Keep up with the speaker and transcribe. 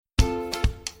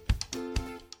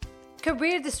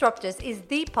Career Disruptors is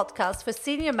the podcast for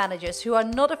senior managers who are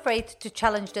not afraid to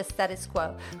challenge the status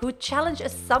quo, who challenge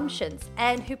assumptions,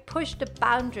 and who push the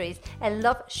boundaries and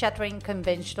love shattering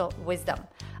conventional wisdom.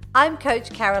 I'm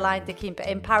Coach Caroline de Kiemper,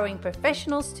 empowering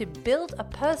professionals to build a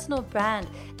personal brand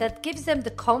that gives them the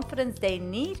confidence they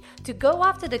need to go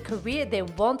after the career they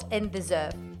want and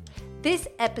deserve. This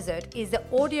episode is the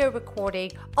audio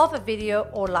recording of a video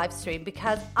or live stream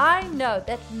because I know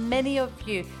that many of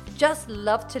you just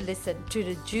love to listen to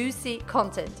the juicy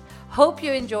content. Hope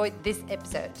you enjoyed this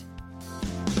episode.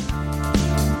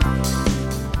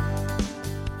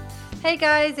 Hey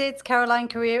guys, it's Caroline,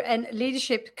 career and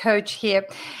leadership coach here.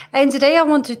 And today I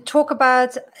want to talk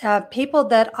about people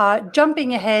that are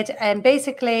jumping ahead and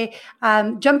basically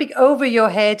jumping over your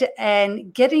head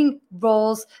and getting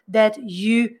roles that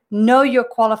you know you're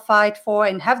qualified for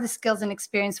and have the skills and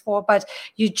experience for, but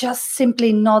you're just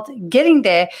simply not getting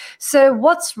there. So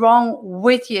what's wrong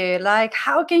with you? Like,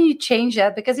 how can you change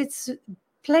that? Because it's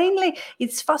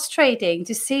frustrating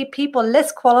to see people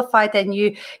less qualified than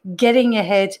you getting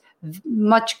ahead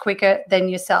much quicker than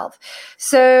yourself.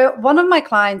 So one of my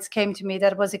clients came to me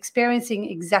that was experiencing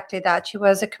exactly that. She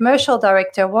was a commercial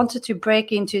director, wanted to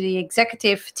break into the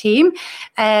executive team,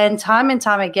 and time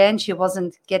again, she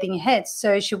wasn't getting ahead.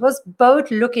 So she was both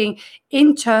looking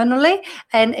internally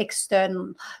and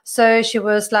external. So she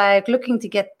was like looking to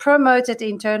get promoted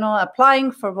internal,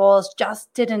 applying for roles,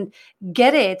 just didn't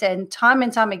get it. And time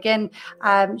again,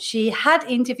 she had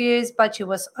interviews, but she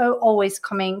was always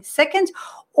coming second.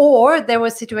 Or there were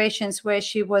situations where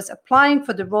she was applying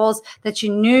for the roles that she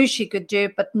knew she could do,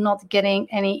 but not getting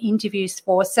any interviews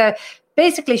for. So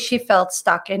basically, she felt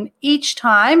stuck. And each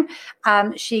time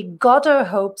she got her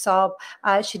hopes up,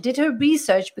 she did her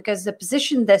research because the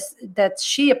position that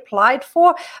she applied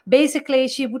for, basically,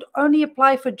 she would only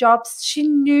apply for jobs she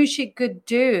knew she could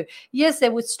do. Yes, they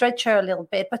would stretch her a little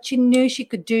bit, but she knew she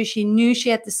could do. She knew she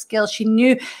had the skills. She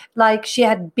knew like she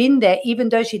had been there, even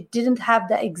though she didn't have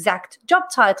the exact job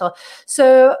title.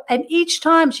 So, and each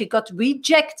time she got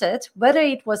rejected, whether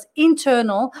it was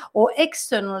internal or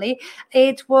externally,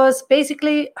 it was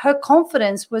basically her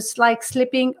confidence was like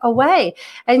slipping away,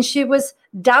 and she was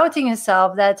doubting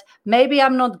herself that maybe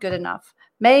I'm not good enough.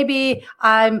 Maybe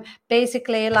I'm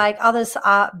basically like others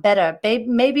are better.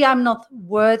 Maybe I'm not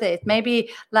worth it. Maybe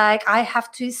like I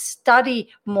have to study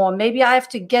more. Maybe I have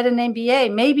to get an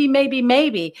MBA.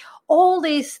 Maybe. All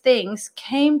these things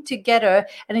came together,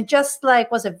 and it just like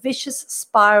was a vicious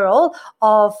spiral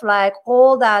of like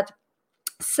all that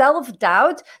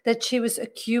self-doubt that she was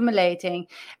accumulating.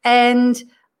 And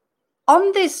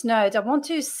on this note, I want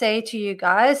to say to you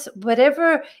guys,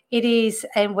 whatever it is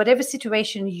and whatever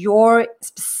situation you're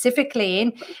specifically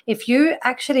in, if you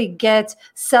actually get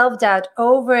self-doubt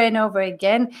over and over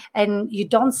again and you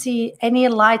don't see any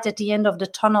light at the end of the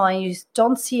tunnel and you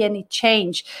don't see any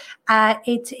change,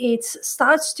 it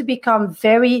starts to become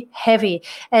very heavy,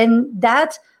 and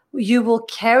that you will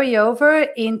carry over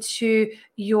into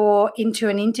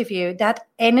an interview. That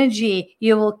energy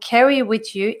you will carry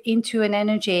with you into an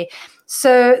energy.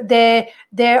 So there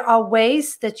are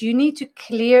ways that you need to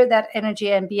clear that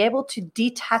energy and be able to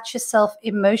detach yourself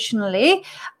emotionally,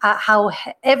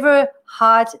 however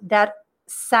hard that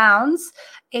sounds.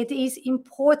 It is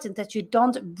important that you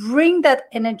don't bring that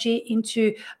energy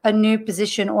into a new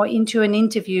position or into an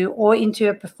interview or into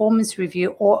a performance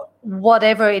review or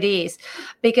whatever it is,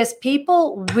 because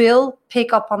people will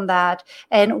pick up on that.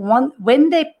 And when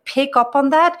they pick up on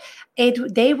that,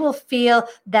 they will feel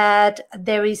that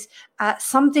there is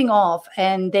something off,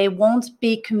 and they won't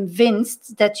be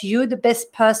convinced that you're the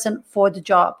best person for the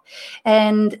job.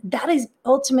 And that is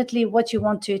ultimately what you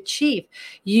want to achieve.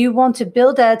 You want to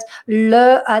build that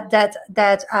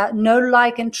know,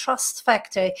 like, and trust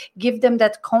factor. Give them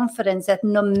that confidence that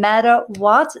no matter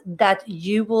what, that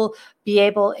you will be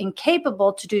able and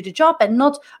capable to do the job, and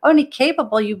not only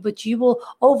capable, but you will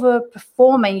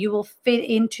overperform and you will fit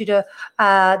into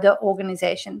the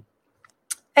organization.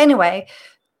 Anyway,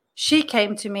 she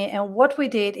came to me, and what we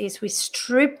did is we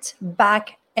stripped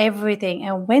back everything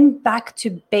and went back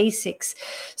to basics.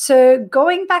 So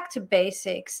going back to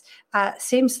basics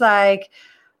seems like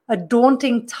a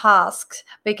daunting task,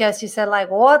 because you said like,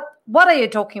 what are you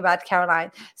talking about,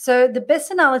 Caroline? So the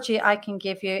best analogy I can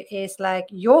give you is like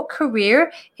your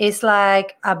career is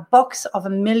like a box of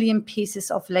 1 million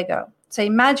pieces of Lego. So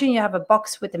imagine you have a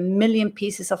box with 1 million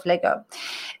pieces of Lego.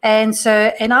 And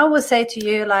I will say to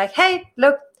you like, hey,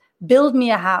 look, build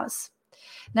me a house.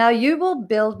 Now you will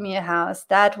build me a house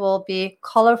that will be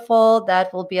colorful,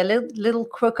 that will be a little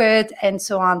crooked and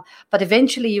so on. But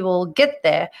eventually you will get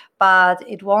there, but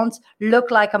it won't look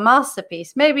like a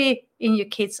masterpiece. Maybe in your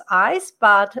kids' eyes,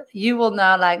 but you will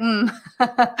know like,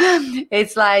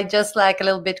 it's like just like a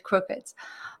little bit crooked.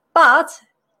 But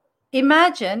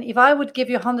imagine if I would give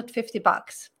you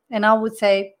 $150 and I would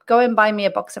say, go and buy me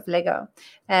a box of Lego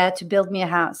to build me a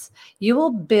house. You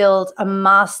will build a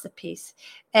masterpiece.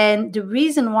 And the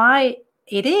reason why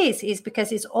it is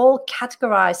because it's all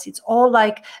categorized. It's all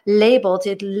like labeled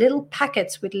in little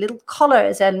packets with little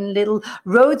colors and little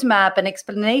roadmap and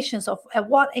explanations of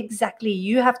what exactly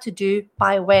you have to do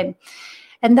by when.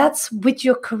 And that's with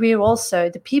your career also.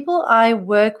 The people I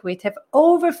work with have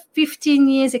over 15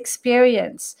 years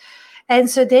experience. And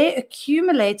so they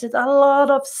accumulated a lot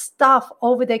of stuff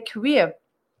over their career.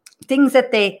 Things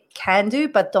that they can do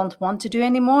but don't want to do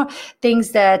anymore,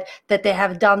 things that they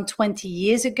have done 20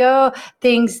 years ago,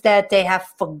 things that they have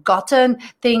forgotten,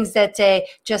 things that they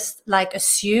just like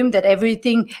assume that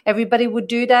everybody would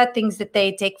do that, things that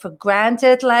they take for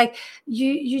granted. Like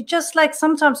you just like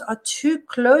sometimes are too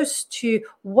close to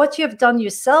what you have done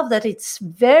yourself that it's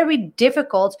very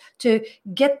difficult to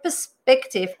get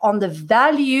perspective on the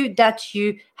value that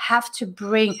you have to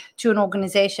bring to an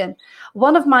organization.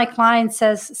 One of my clients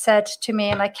said to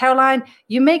me, like, Caroline,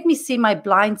 you make me see my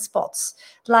blind spots.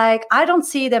 Like, I don't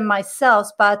see them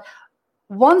myself, but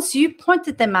once you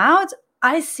pointed them out,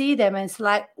 I see them and it's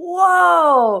like,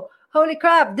 whoa, holy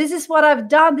crap, this is what I've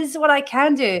done. This is what I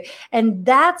can do. And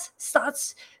that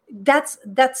sparks,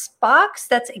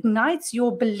 that ignites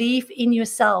your belief in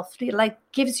yourself. It like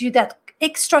gives you that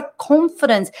extra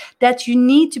confidence that you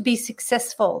need to be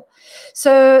successful.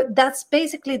 So that's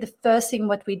basically the first thing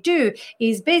what we do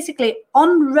is basically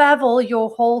unravel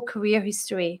your whole career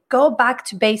history. Go back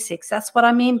to basics. That's what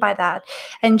I mean by that.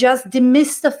 And just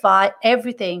demystify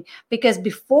everything, because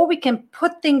before we can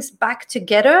put things back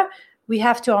together, we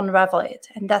have to unravel it.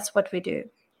 And that's what we do.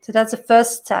 So that's the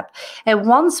first step. And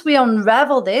once we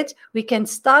unraveled it, we can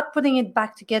start putting it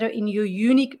back together in your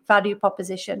unique value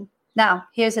proposition. Now,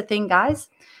 here's the thing, guys.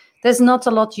 There's not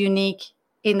a lot unique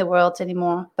in the world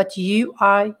anymore, but you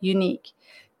are unique.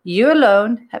 You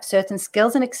alone have certain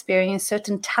skills and experience,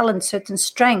 certain talents, certain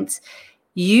strengths.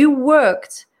 You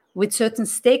worked with certain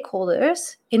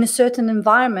stakeholders in a certain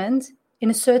environment, in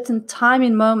a certain time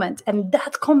and moment, and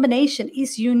that combination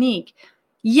is unique.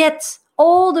 Yet,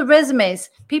 all the resumes,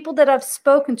 people that I've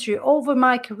spoken to over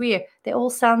my career, they all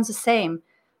sound the same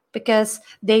because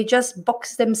they just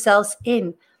box themselves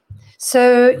in.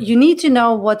 So you need to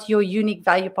know what your unique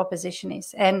value proposition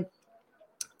is. And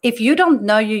if you don't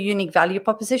know your unique value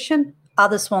proposition,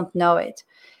 others won't know it.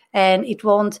 And it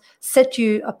won't set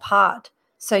you apart.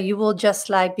 So you will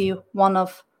just like be one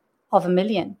of a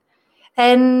million.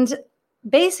 And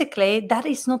basically, that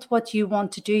is not what you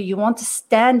want to do. You want to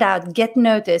stand out, get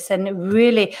noticed, and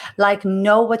really like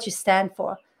know what you stand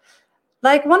for.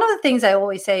 Like one of the things I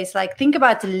always say is like, think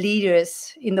about the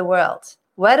leaders in the world.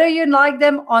 Whether you like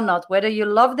them or not, whether you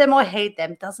love them or hate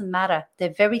them, doesn't matter.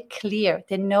 They're very clear.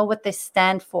 They know what they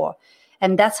stand for.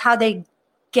 And that's how they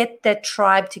get their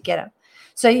tribe together.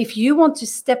 So if you want to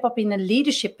step up in a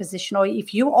leadership position, or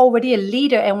if you're already a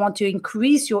leader and want to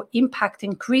increase your impact,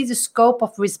 increase the scope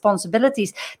of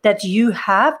responsibilities that you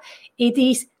have, it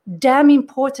is damn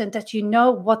important that you know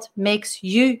what makes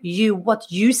you,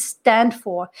 what you stand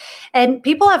for. And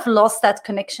people have lost that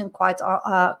connection quite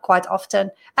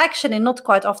often. Actually, not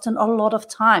quite often, a lot of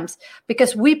times,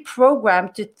 because we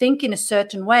programmed to think in a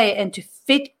certain way and to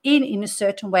fit in a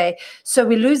certain way. So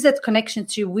we lose that connection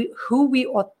to who we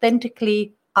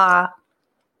authentically are,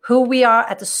 who we are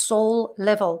at the soul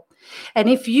level. And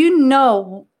if you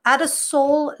know at a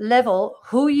soul level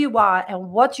who you are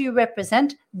and what you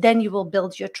represent, then you will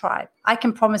build your tribe. I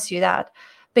can promise you that,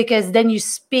 because then you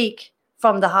speak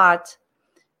from the heart.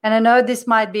 And I know this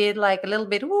might be like a little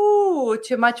bit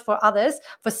too much for others,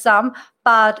 for some,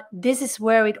 but this is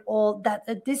where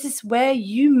this is where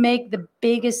you make the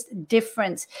biggest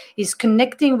difference, is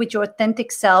connecting with your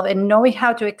authentic self and knowing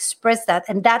how to express that.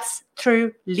 And that's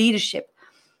through leadership.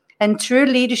 And true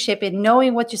leadership in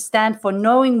knowing what you stand for,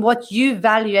 knowing what you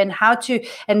value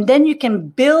and then you can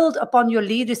build upon your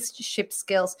leadership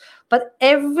skills. But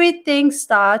everything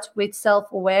starts with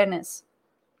self-awareness.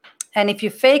 And if you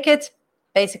fake it,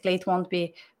 basically it won't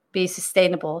be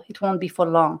sustainable. It won't be for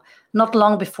long. Not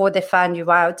long before they find you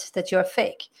out that you're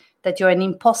fake, that you're an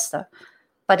imposter.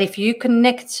 But if you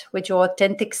connect with your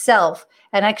authentic self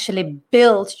and actually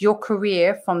build your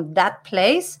career from that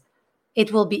place,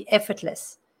 it will be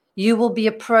effortless. You will be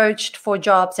approached for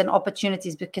jobs and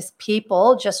opportunities because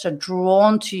people just are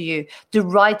drawn to you, the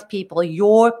right people,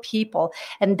 your people.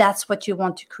 And that's what you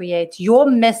want to create. Your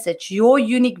message, your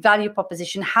unique value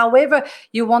proposition, however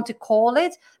you want to call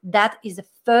it, that is the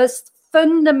first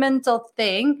fundamental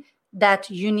thing that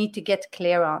you need to get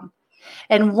clear on.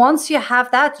 And once you have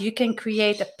that, you can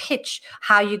create a pitch,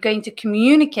 how you're going to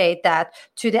communicate that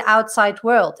to the outside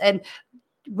world. And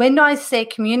when I say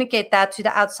communicate that to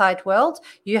the outside world,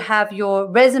 you have your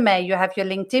resume, you have your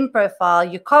LinkedIn profile,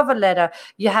 your cover letter,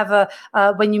 you have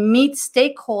when you meet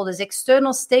stakeholders,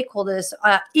 external stakeholders,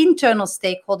 internal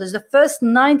stakeholders, the first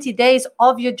 90 days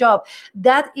of your job,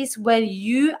 that is where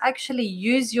you actually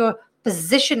use your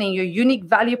positioning, your unique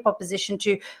value proposition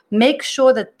to make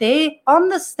sure that they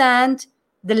understand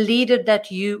the leader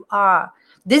that you are.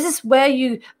 This is where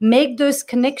you make those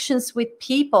connections with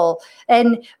people,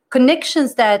 and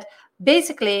connections that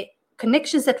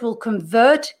will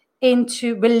convert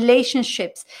into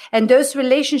relationships. And those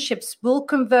relationships will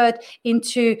convert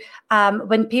into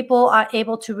when people are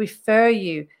able to refer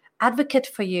you, advocate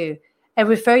for you, and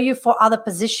refer you for other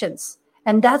positions.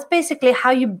 And that's basically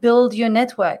how you build your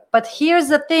network. But here's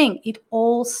the thing, it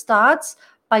all starts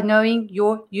by knowing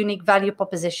your unique value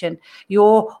proposition,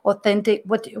 your authentic,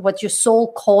 what your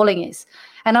soul calling is.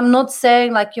 And I'm not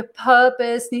saying like your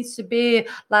purpose needs to be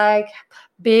like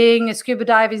being a scuba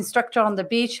dive instructor on the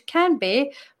beach. Can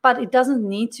be, but it doesn't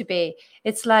need to be.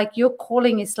 It's like your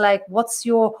calling is like, what's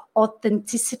your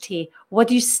authenticity? What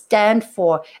do you stand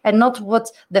for? And not what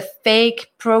the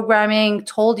fake programming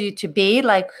told you to be.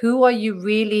 Like, who are you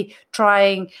really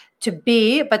trying to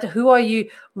be, but who are you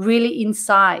really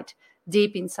inside?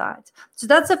 Deep inside. So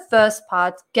that's the first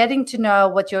part, getting to know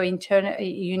what your internal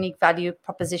unique value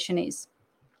proposition is.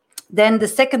 Then the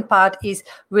second part is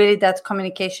really that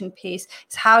communication piece.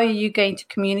 Is how are you going to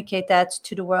communicate that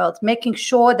to the world? Making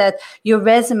sure that your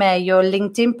resume, your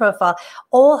LinkedIn profile,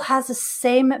 all has the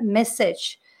same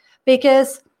message.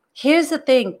 Because here's the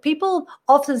thing, people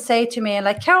often say to me,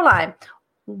 like, Caroline,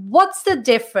 what's the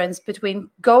difference between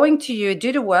going to you,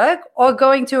 do the work, or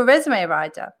going to a resume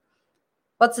writer?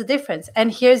 What's the difference?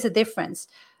 And here's the difference.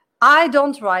 I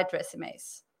don't write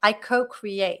resumes. I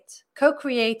co-create.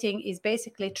 Co-creating is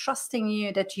basically trusting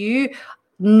you that you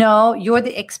know you're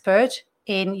the expert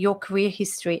in your career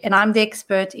history and I'm the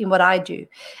expert in what I do.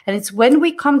 And it's when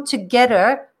we come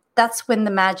together, that's when the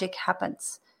magic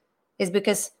happens. Is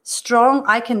because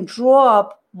I can draw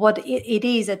up what it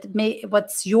is,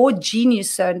 what's your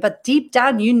genius zone. But deep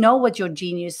down, you know what your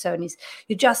genius zone is.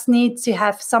 You just need to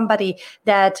have somebody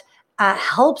that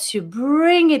helps you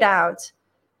bring it out.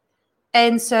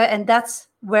 And that's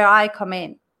where I come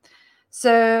in.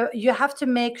 So you have to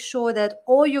make sure that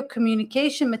all your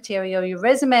communication material, your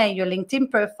resume, your LinkedIn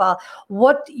profile,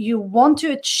 what you want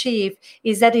to achieve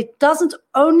is that it doesn't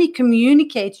only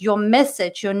communicate your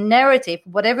message, your narrative,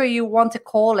 whatever you want to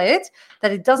call it,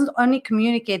 that it doesn't only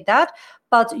communicate that,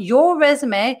 but your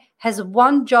resume has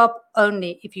one job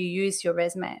only if you use your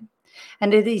resume.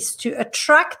 And it is to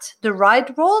attract the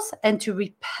right roles and to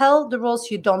repel the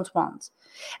roles you don't want.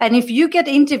 And if you get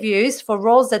interviews for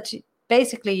roles that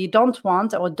basically you don't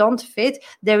want or don't fit,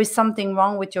 there is something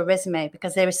wrong with your resume,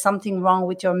 because there is something wrong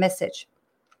with your message.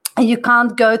 And you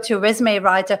can't go to a resume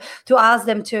writer to ask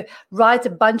them to write a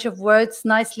bunch of words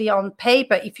nicely on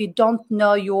paper if you don't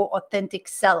know your authentic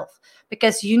self,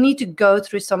 because you need to go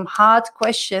through some hard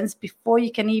questions before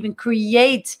you can even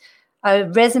create a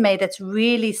resume that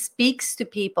really speaks to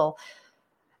people.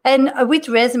 And with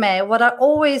resume, what I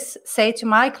always say to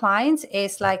my clients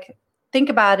is like, think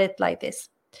about it like this.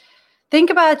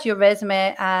 Think about your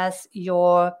resume as think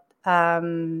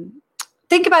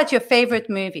about your favorite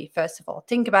movie, first of all.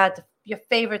 Think about your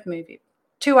favorite movie,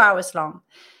 2 hours long.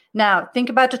 Now, think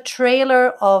about the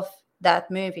trailer of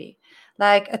that movie.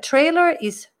 Like, a trailer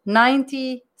is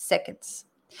 90 seconds.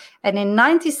 And in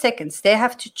 90 seconds, they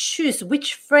have to choose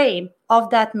which frame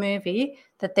of that movie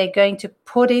that they're going to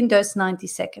put in those 90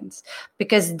 seconds.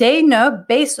 Because they know,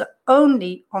 based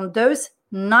only on those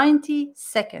 90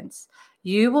 seconds,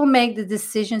 you will make the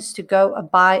decisions to go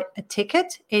buy a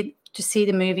ticket to see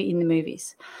the movie in the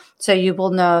movies. So you will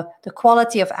know the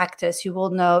quality of actors. You will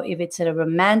know if it's a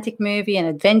romantic movie, an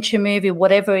adventure movie,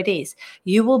 whatever it is.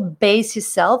 You will base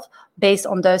yourself based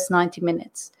on those 90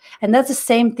 minutes. And that's the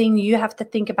same thing you have to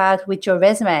think about with your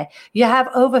resume. You have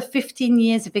over 15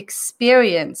 years of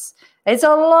experience. It's a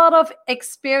lot of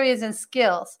experience and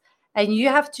skills. And you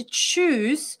have to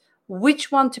choose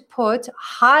which one to put,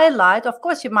 highlight. Of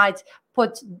course, you might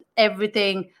put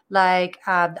everything like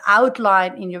the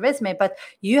outline in your resume, but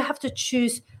you have to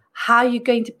choose how you're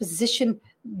going to position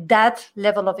that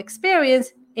level of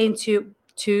experience into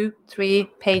 2, 3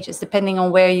 pages, depending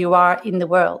on where you are in the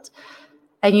world.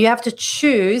 And you have to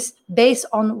choose based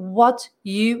on what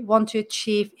you want to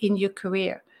achieve in your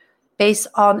career, based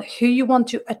on who you want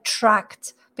to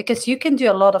attract, because you can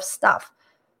do a lot of stuff,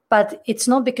 but it's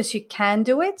not because you can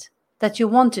do it that you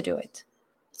want to do it.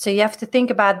 So you have to think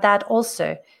about that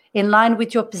also, in line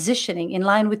with your positioning, in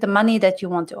line with the money that you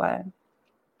want to earn.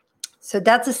 So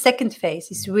that's the second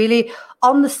phase, is really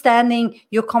understanding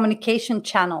your communication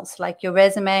channels, like your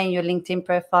resume, your LinkedIn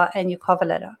profile, and your cover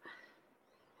letter.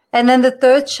 And then the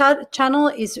third channel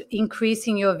is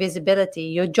increasing your visibility,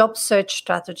 your job search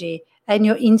strategy, and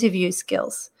your interview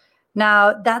skills.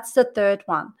 Now, that's the third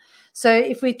one. So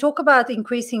if we talk about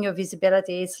increasing your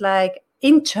visibility, it's like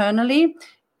internally,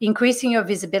 increasing your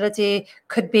visibility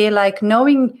could be like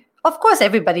knowing, of course,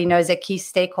 everybody knows their key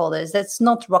stakeholders. That's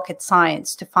not rocket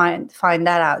science to find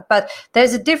that out. But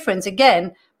there's a difference,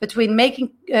 again, between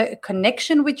making a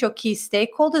connection with your key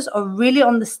stakeholders or really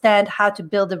understand how to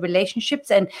build the relationships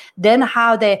and then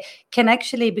how they can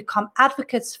actually become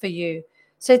advocates for you.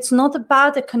 So it's not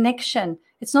about a connection.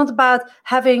 It's not about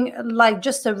having like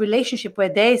just a relationship where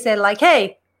they say like,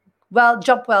 hey, well,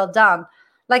 job well done.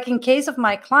 Like in case of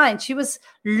my client, she was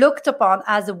looked upon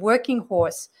as a working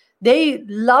horse. They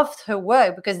loved her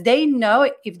work because they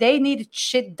know if they needed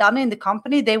shit done in the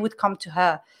company, they would come to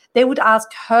her. They would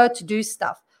ask her to do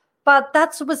stuff. But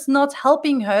that was not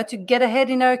helping her to get ahead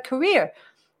in her career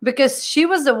because she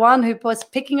was the one who was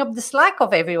picking up the slack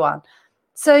of everyone.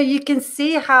 So you can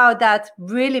see how that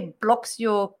really blocks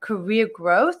your career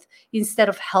growth instead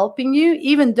of helping you,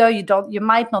 even though you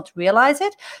might not realize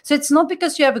it. So it's not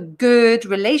because you have a good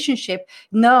relationship.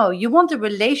 No, you want a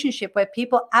relationship where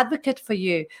people advocate for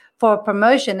you for a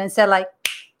promotion and say like,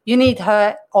 you need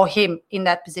her or him in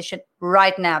that position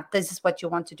right now. This is what you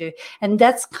want to do. And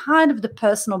that's kind of the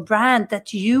personal brand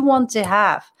that you want to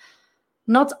have.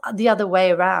 Not the other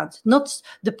way around, not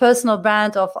the personal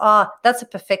brand of, that's a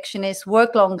perfectionist,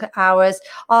 work long hours.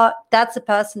 That's a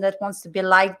person that wants to be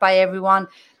liked by everyone.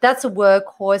 That's a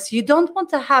workhorse. You don't want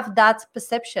to have that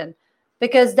perception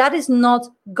because that is not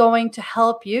going to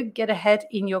help you get ahead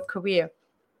in your career.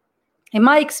 In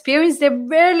my experience, they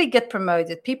rarely get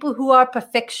promoted. People who are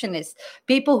perfectionists,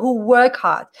 people who work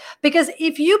hard. Because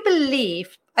if you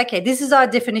believe, okay, this is our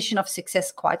definition of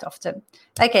success quite often.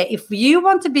 Okay, if you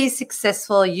want to be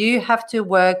successful, you have to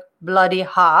work bloody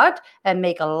hard and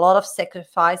make a lot of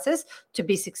sacrifices to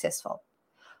be successful.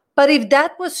 But if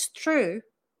that was true,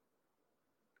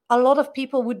 a lot of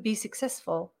people would be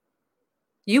successful.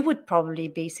 You would probably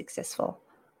be successful.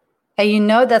 And you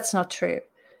know that's not true.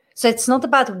 So it's not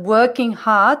about working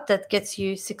hard that gets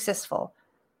you successful.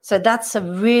 So that's a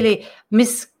really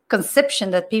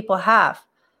misconception that people have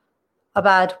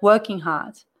about working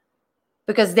hard,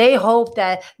 because they hope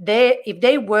that if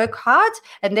they work hard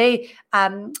and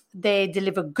they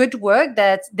deliver good work,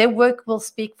 that their work will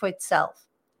speak for itself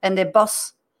and their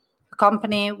boss, the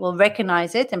company, will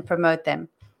recognize it and promote them.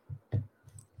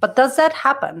 But does that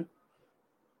happen?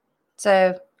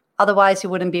 So otherwise you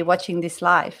wouldn't be watching this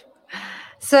live.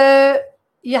 So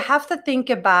you have to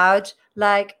think about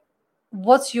like,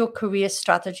 what's your career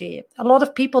strategy? A lot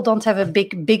of people don't have a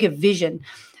bigger vision.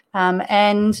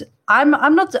 And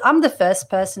I'm the first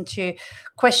person to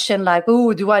question like,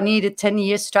 oh, do I need a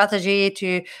 10-year strategy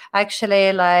to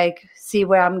actually like see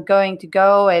where I'm going to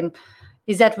go? And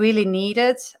is that really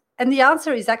needed? And the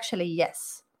answer is actually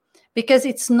yes. Because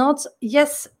it's not,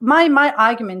 yes, my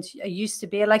argument used to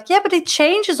be like, yeah, but it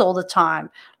changes all the time.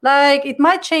 Like it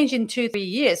might change in 2-3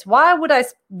 years. Why would I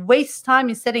waste time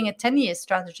in setting a 10-year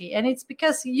strategy? And it's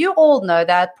because you all know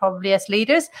that probably as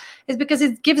leaders, it's because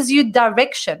it gives you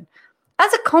direction.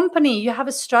 As a company, you have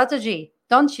a strategy,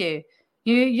 don't you?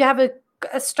 You have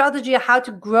a strategy of how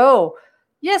to grow.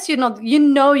 Yes, you're not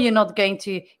going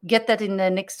to get that in the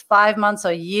next 5 months or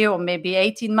a year or maybe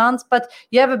 18 months, but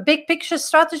you have a big picture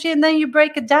strategy and then you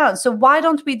break it down. So why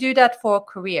don't we do that for a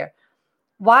career?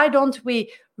 Why don't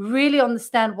we really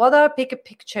understand what our bigger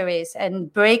picture is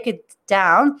and break it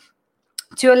down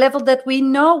to a level that we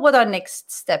know what our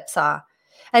next steps are?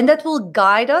 And that will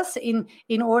guide us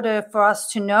in order for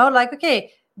us to know like,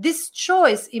 okay, this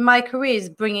choice in my career is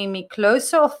bringing me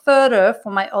closer or further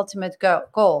for my ultimate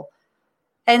goal.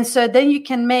 And so then you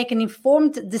can make an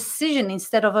informed decision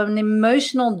instead of an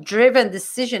emotional driven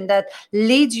decision that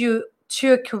leads you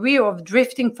to a career of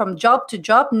drifting from job to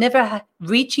job, never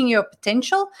reaching your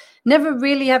potential, never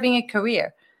really having a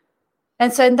career.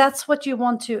 And that's what you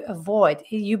want to avoid.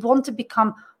 You want to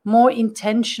become more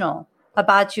intentional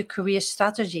about your career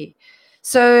strategy.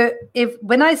 So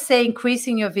when I say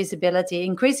increasing your visibility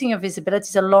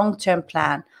is a long-term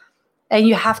plan. And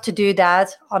you have to do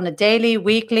that on a daily,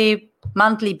 weekly,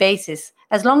 monthly basis.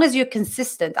 As long as you're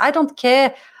consistent. I don't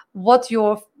care what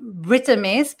your rhythm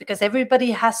is, because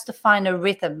everybody has to find a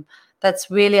rhythm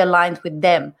that's really aligned with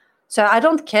them. So I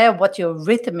don't care what your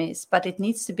rhythm is, but it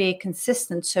needs to be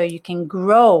consistent so you can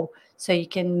grow, so you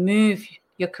can move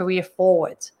your career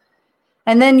forward.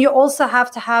 And then you also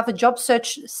have to have a job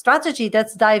search strategy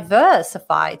that's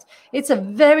diversified. It's a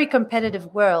very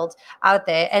competitive world out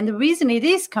there. And the reason it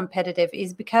is competitive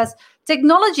is because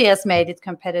technology has made it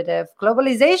competitive.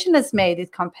 Globalization has made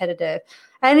it competitive.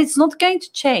 And it's not going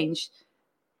to change.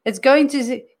 It's going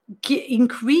to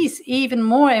increase even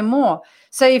more and more.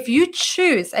 So if you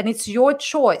choose, and it's your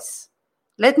choice,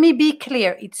 let me be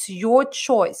clear, it's your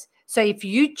choice. So if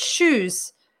you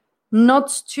choose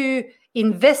not to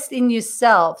invest in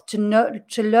yourself, to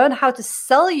learn how to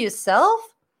sell yourself,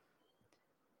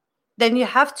 then you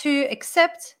have to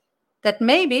accept that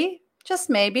maybe, just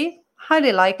maybe,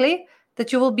 highly likely,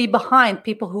 that you will be behind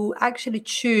people who actually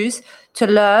choose to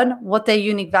learn what their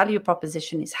unique value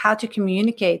proposition is, how to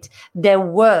communicate their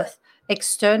worth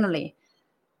externally.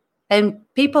 And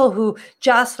people who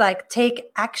just like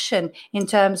take action in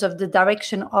terms of the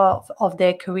direction of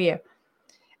their career.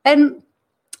 And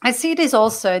I see this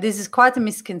also, this is quite a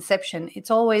misconception.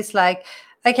 It's always like,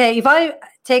 okay, if I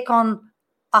take on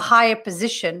a higher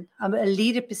position, a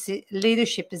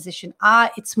leadership position,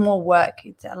 it's more work.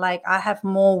 It's like I have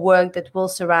more work that will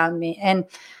surround me. And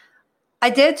I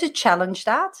dare to challenge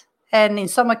that. And in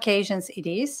some occasions it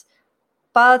is,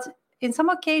 but in some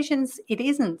occasions it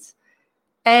isn't.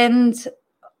 And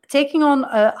taking on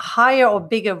a higher or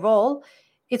bigger role,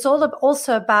 it's all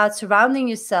also about surrounding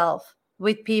yourself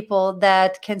with people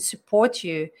that can support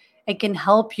you and can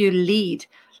help you lead.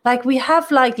 Like we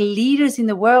have like leaders in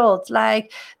the world,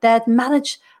 like that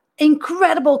manage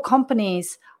incredible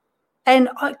companies and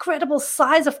incredible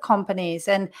size of companies,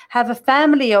 and have a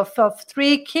family of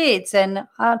 3 kids, and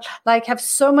like have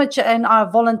so much, and are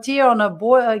volunteer on a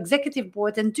board, executive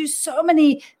board, and do so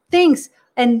many things.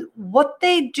 And what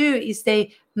they do is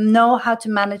they know how to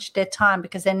manage their time,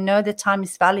 because they know their time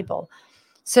is valuable.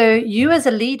 So you as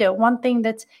a leader, one thing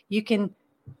that you can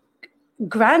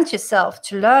grant yourself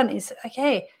to learn is,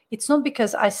 okay, it's not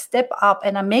because I step up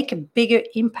and I make a bigger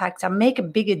impact, I make a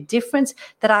bigger difference,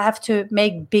 that I have to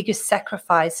make bigger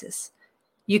sacrifices.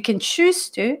 You can choose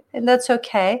to, and that's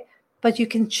okay, but you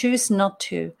can choose not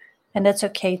to, and that's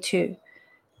okay too.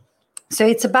 So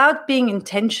it's about being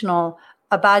intentional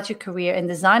about your career and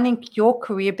designing your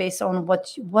career based on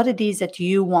what it is that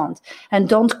you want, and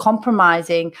don't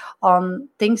compromising on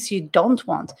things you don't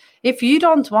want. If you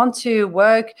don't want to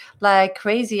work like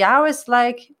crazy hours,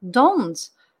 like don't.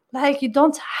 Like you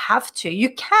don't have to.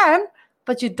 You can,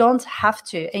 but you don't have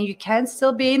to. And you can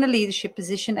still be in a leadership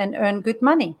position and earn good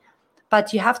money.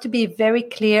 But you have to be very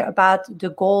clear about the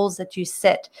goals that you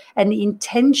set and the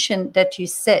intention that you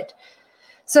set.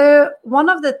 So one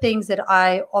of the things that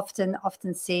I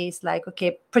often see is like,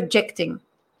 okay, projecting.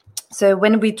 So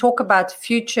when we talk about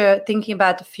future, thinking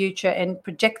about the future and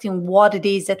projecting what it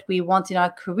is that we want in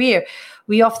our career,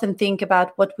 we often think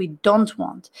about what we don't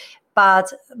want.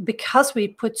 But because we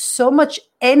put so much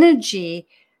energy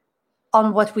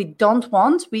on what we don't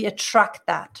want, we attract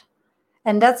that.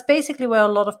 And that's basically where a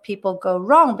lot of people go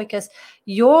wrong, because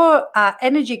your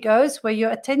energy goes where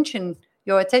your attention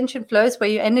flows where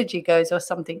your energy goes, or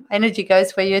something. Energy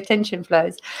goes where your attention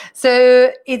flows.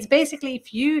 So it's basically,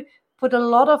 if you put a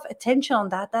lot of attention on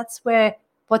that, that's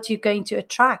what you're going to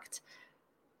attract.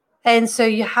 And so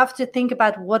you have to think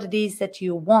about what it is that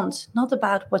you want, not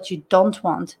about what you don't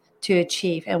want to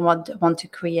achieve and want to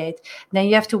create. Then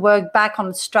you have to work back on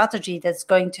a strategy that's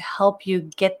going to help you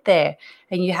get there.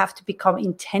 And you have to become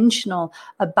intentional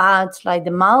about like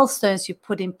the milestones you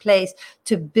put in place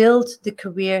to build the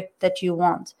career that you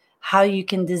want, how you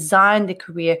can design the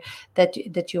career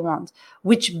that you want,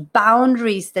 which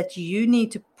boundaries that you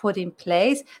need to put in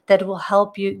place that will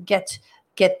help you get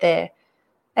there.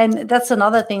 And that's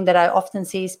another thing that I often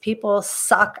see is people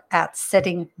suck at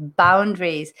setting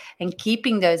boundaries and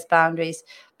keeping those boundaries,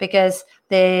 because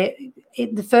in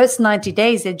the first 90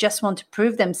 days, they just want to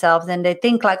prove themselves, and they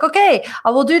think like, okay,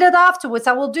 I will do that afterwards.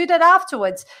 I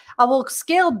will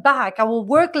scale back. I will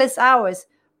work less hours.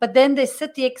 But then they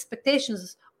set the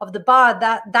expectations of the bar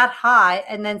that high,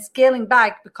 and then scaling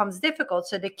back becomes difficult.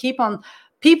 So they keep on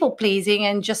people pleasing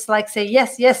and just like say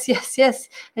yes.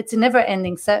 It's a never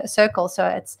ending circle. So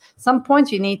at some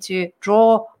point you need to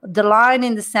draw the line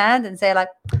in the sand and say like,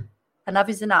 enough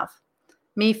is enough.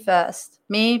 Me first,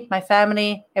 me, my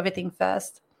family, everything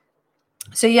first.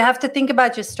 So you have to think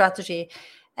about your strategy.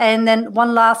 And then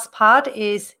one last part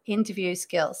is interview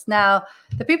skills. Now,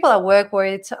 the people I work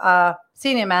with are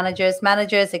senior managers,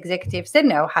 executives. They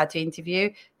know how to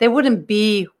interview. They wouldn't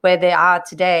be where they are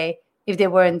today if they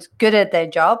weren't good at their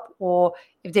job or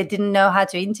if they didn't know how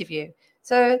to interview.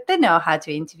 So they know how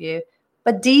to interview.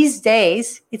 But these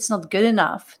days, it's not good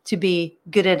enough to be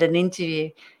good at an interview.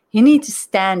 You need to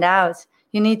stand out.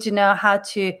 You need to know how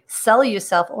to sell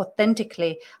yourself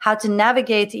authentically, how to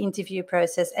navigate the interview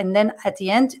process, and then at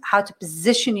the end, how to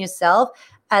position yourself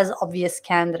as obvious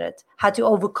candidate, how to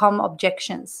overcome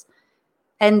objections.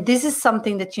 And this is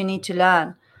something that you need to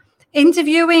learn.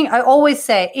 Interviewing, I always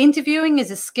say, interviewing is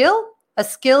a skill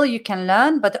you can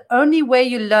learn, but the only way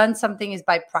you learn something is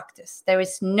by practice. There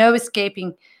is no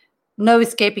escaping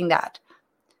that.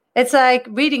 It's like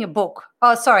riding a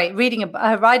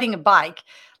bike.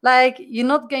 Like, you're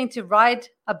not going to ride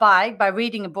a bike by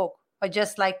reading a book or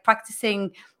just like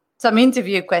practicing some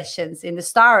interview questions in the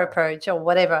STAR approach or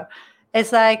whatever.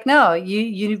 It's like, no,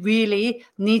 you really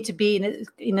need to be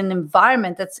in an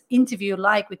environment that's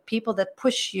interview-like, with people that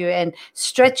push you and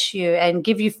stretch you and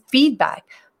give you feedback.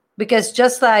 Because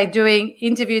just like doing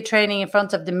interview training in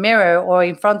front of the mirror or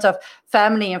in front of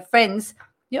family and friends,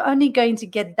 you're only going to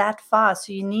get that far.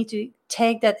 So you need to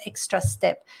take that extra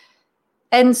step.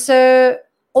 And so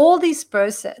all this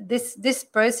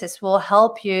process will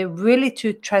help you really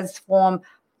to transform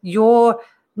your,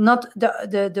 not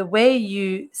the way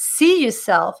you see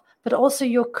yourself, but also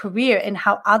your career and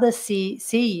how others see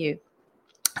you.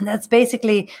 And that's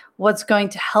basically what's going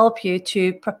to help you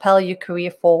to propel your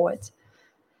career forward.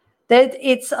 That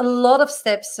it's a lot of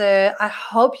steps. So I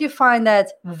hope you find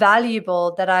that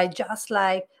valuable, that I just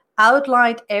like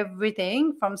outlined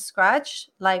everything from scratch,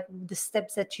 like the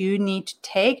steps that you need to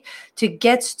take to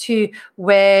get to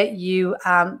where you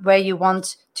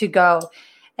want to go.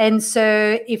 And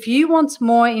so if you want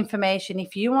more information,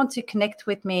 if you want to connect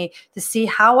with me to see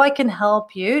how I can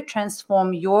help you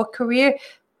transform your career,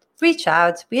 reach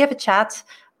out. We have a chat.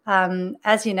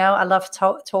 As you know, I love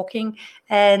talking,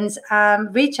 and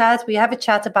reach out. We have a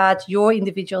chat about your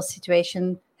individual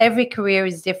situation. Every career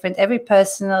is different. Every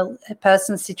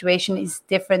person's situation is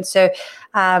different. So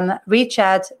reach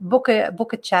out, book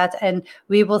a chat, and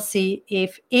we will see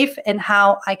if and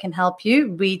how I can help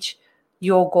you reach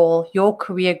your goal, your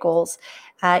career goals,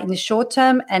 in the short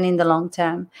term and in the long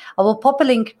term. I will pop a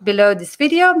link below this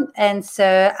video, and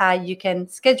so you can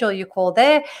schedule your call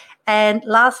there. And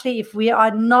lastly, if we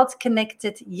are not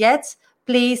connected yet,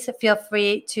 please feel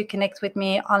free to connect with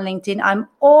me on LinkedIn. I'm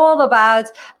all about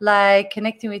like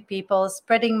connecting with people,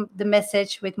 spreading the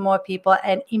message with more people,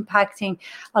 and impacting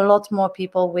a lot more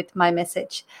people with my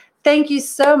message. Thank you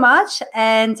so much,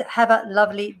 and have a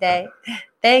lovely day.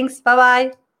 Thanks.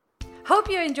 Bye-bye.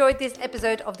 Hope you enjoyed this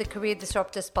episode of the Career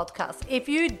Disruptors podcast. If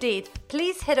you did,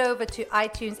 please head over to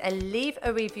iTunes and leave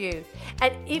a review.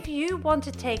 And if you want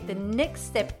to take the next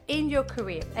step in your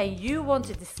career and you want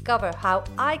to discover how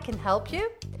I can help you,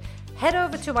 head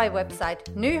over to my website,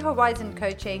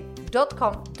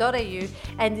 newhorizoncoaching.com.au,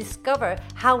 and discover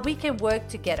how we can work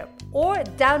together, or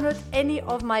download any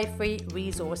of my free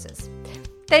resources.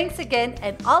 Thanks again,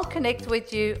 and I'll connect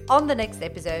with you on the next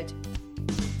episode.